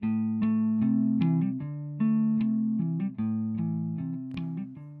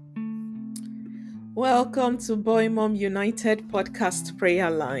Welcome to Boy Mom United podcast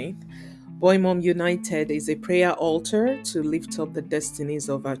prayer line. Boy Mom United is a prayer altar to lift up the destinies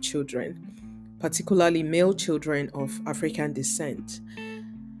of our children, particularly male children of African descent.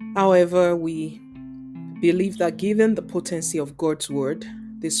 However, we believe that given the potency of God's word,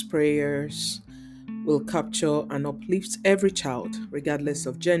 these prayers will capture and uplift every child, regardless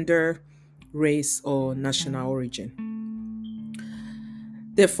of gender, race, or national origin.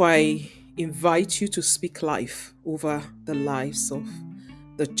 Therefore, I invite you to speak life over the lives of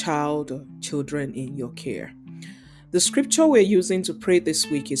the child or children in your care. The scripture we're using to pray this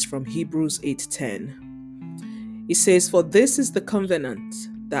week is from Hebrews 8:10. It says, "For this is the covenant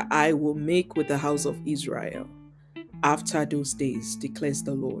that I will make with the house of Israel after those days, declares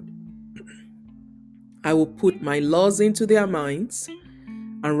the Lord. I will put my laws into their minds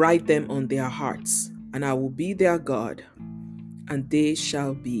and write them on their hearts, and I will be their God, and they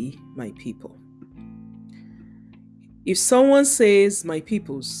shall be my people." If someone says my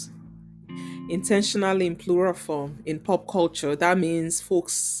peoples, intentionally in plural form in pop culture, that means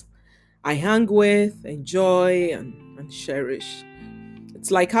folks I hang with, enjoy, and cherish.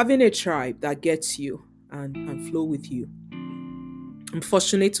 It's like having a tribe that gets you and flow with you. I'm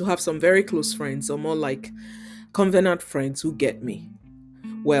fortunate to have some very close friends, or more like covenant friends, who get me.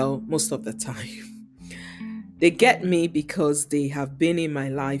 Well, most of the time. They get me because they have been in my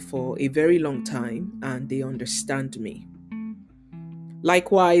life for a very long time and they understand me.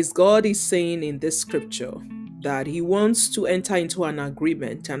 Likewise, God is saying in this scripture that He wants to enter into an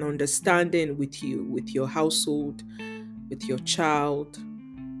agreement, an understanding with you, with your household, with your child.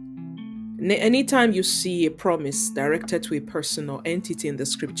 Anytime you see a promise directed to a person or entity in the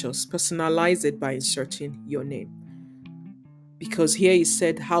scriptures, personalize it by inserting your name. Because here He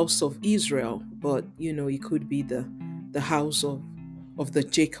said house of Israel, but it could be the house of the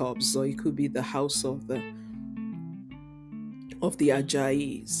Jacobs, or it could be the house of the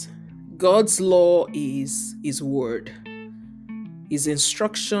Ajais. God's law is His word. His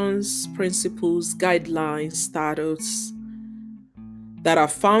instructions, principles, guidelines, statutes that are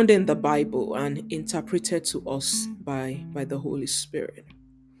found in the Bible and interpreted to us by the Holy Spirit.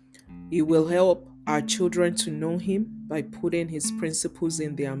 It will help our children to know Him by putting His principles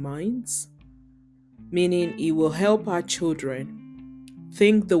in their minds, meaning it will help our children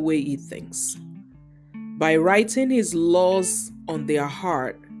think the way He thinks. By writing His laws on their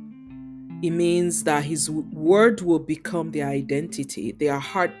heart, it means that His word will become their identity, their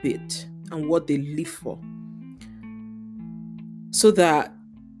heartbeat, and what they live for. So that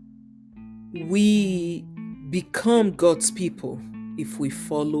we become God's people if we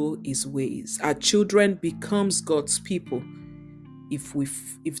follow His ways. Our children becomes God's people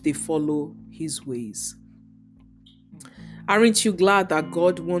if they follow His ways. Aren't you glad that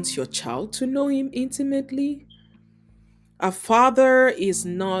God wants your child to know Him intimately? A father is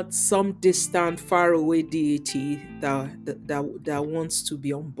not some distant, faraway deity that wants to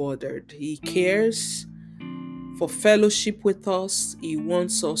be unbothered. He cares for fellowship with us. He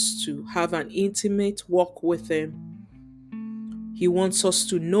wants us to have an intimate walk with Him. He wants us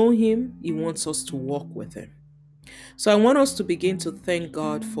to know Him. He wants us to walk with Him. So I want us to begin to thank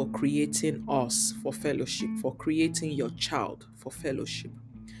God for creating us for fellowship, for creating your child for fellowship.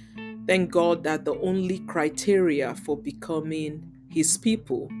 Thank God that the only criteria for becoming His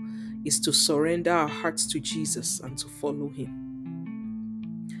people is to surrender our hearts to Jesus and to follow Him.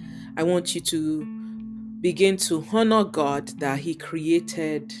 I want you to begin to honor God that He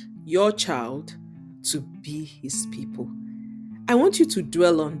created your child to be His people. I want you to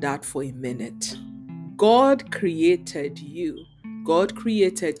dwell on that for a minute. God created you. God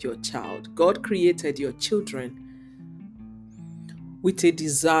created your child. God created your children with a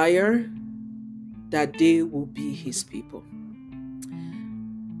desire that they will be His people.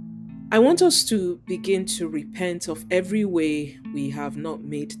 I want us to begin to repent of every way we have not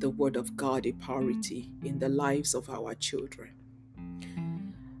made the Word of God a priority in the lives of our children.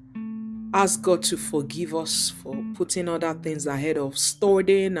 Ask God to forgive us for putting other things ahead of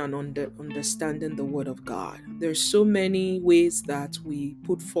studying and understanding the Word of God. There's so many ways that we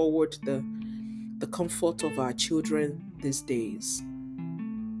put forward the comfort of our children these days.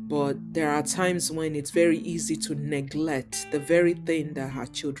 But there are times when it's very easy to neglect the very thing that our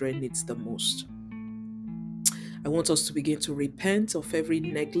children needs the most. I want us to begin to repent of every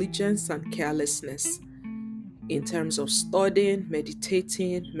negligence and carelessness in terms of studying,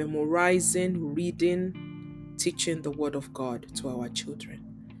 meditating, memorizing, reading, teaching the Word of God to our children.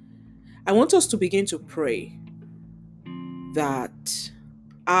 I want us to begin to pray that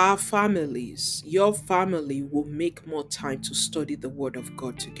our families, your family, will make more time to study the Word of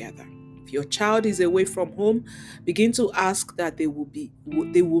God together. If If your child is away from home, begin to ask that they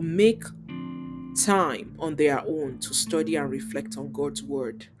will make time on their own to study and reflect on God's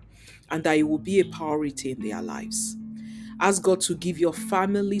word, and that it will be a priority in their lives. Ask God to give your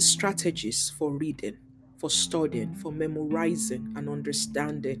family strategies for reading, for studying, for memorizing and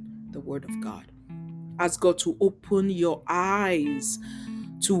understanding the word of God. Ask God to open your eyes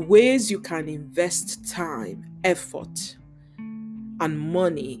to ways you can invest time, effort, and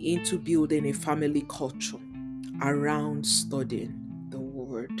money into building a family culture around studying the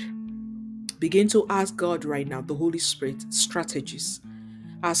word. Begin to ask God right now, the Holy Spirit, strategies.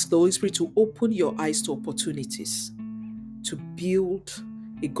 Ask the Holy Spirit to open your eyes to opportunities to build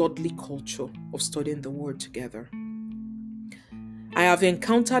a godly culture of studying the word together. I have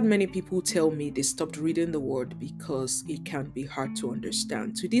encountered many people who tell me they stopped reading the word because it can be hard to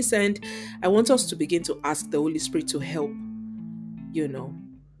understand. To this end, I want us to begin to ask the Holy Spirit to help,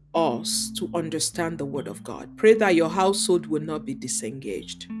 us to understand the word of God. Pray that your household will not be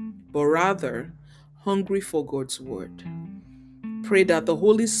disengaged, but rather hungry for God's word. Pray that the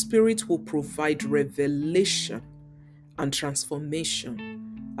Holy Spirit will provide revelation and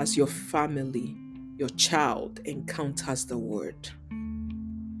transformation as your family, your child encounters the word.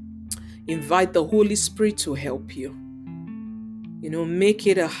 Invite the Holy Spirit to help you. Make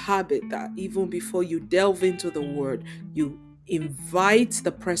it a habit that even before you delve into the word, you invite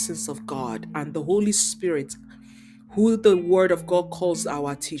the presence of God and the Holy Spirit, who the word of God calls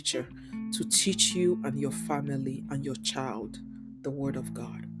our teacher, to teach you and your family and your child the word of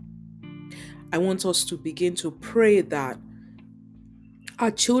God. I want us to begin to pray that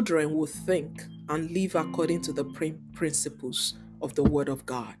our children will think and live according to the principles of the word of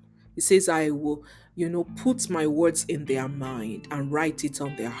God. It says, I will, put my words in their mind and write it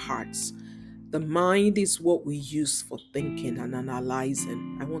on their hearts. The mind is what we use for thinking and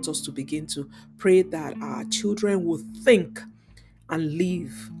analyzing. I want us to begin to pray that our children will think and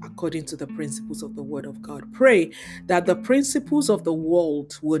live according to the principles of the word of God. Pray that the principles of the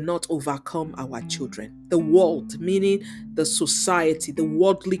world will not overcome our children. The world, meaning the society, the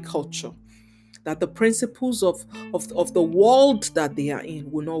worldly culture. That the principles of the world that they are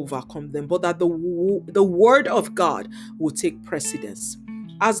in will not overcome them, but that the word of God will take precedence.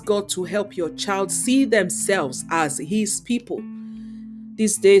 Ask God to help your child see themselves as his people.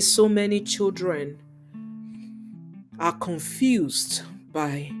 These days, so many children are confused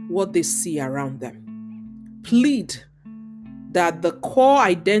by what they see around them. Plead that the core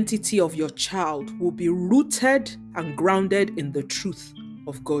identity of your child will be rooted and grounded in the truth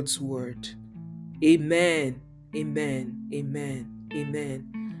of God's word. Amen, amen, amen,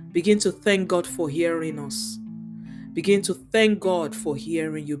 amen. Begin to thank God for hearing us. Begin to thank God for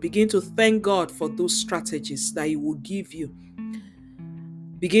hearing you. Begin to thank God for those strategies that He will give you.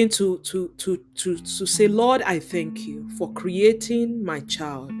 Begin to say, Lord, I thank you for creating my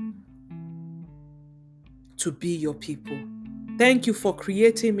child to be your people. Thank you for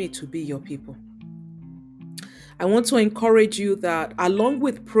creating me to be your people. I want to encourage you that along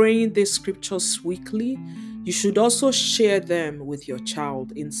with praying these scriptures weekly, you should also share them with your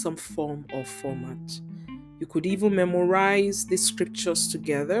child in some form or format. You could even memorize these scriptures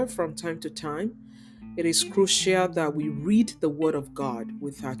together from time to time. It is crucial that we read the Word of God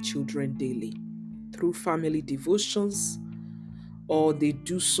with our children daily through family devotions, or they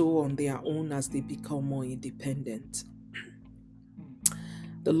do so on their own as they become more independent.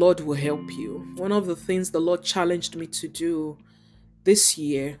 The Lord will help you. One of the things the Lord challenged me to do this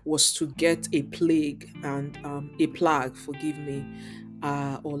year was to get a plague and a plug,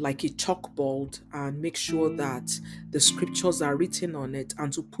 or like a chalkboard, and make sure that the scriptures are written on it,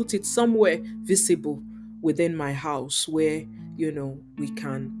 and to put it somewhere visible within my house where, we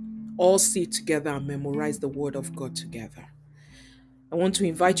can all see together and memorize the word of God together. I want to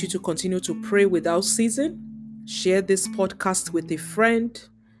invite you to continue to pray without ceasing. Share this podcast with a friend.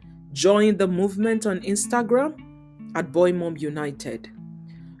 Join the movement on Instagram at Boy Mom United.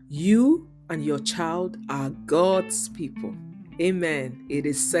 You and your child are God's people. Amen. It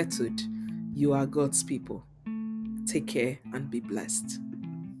is settled. You are God's people. Take care and be blessed.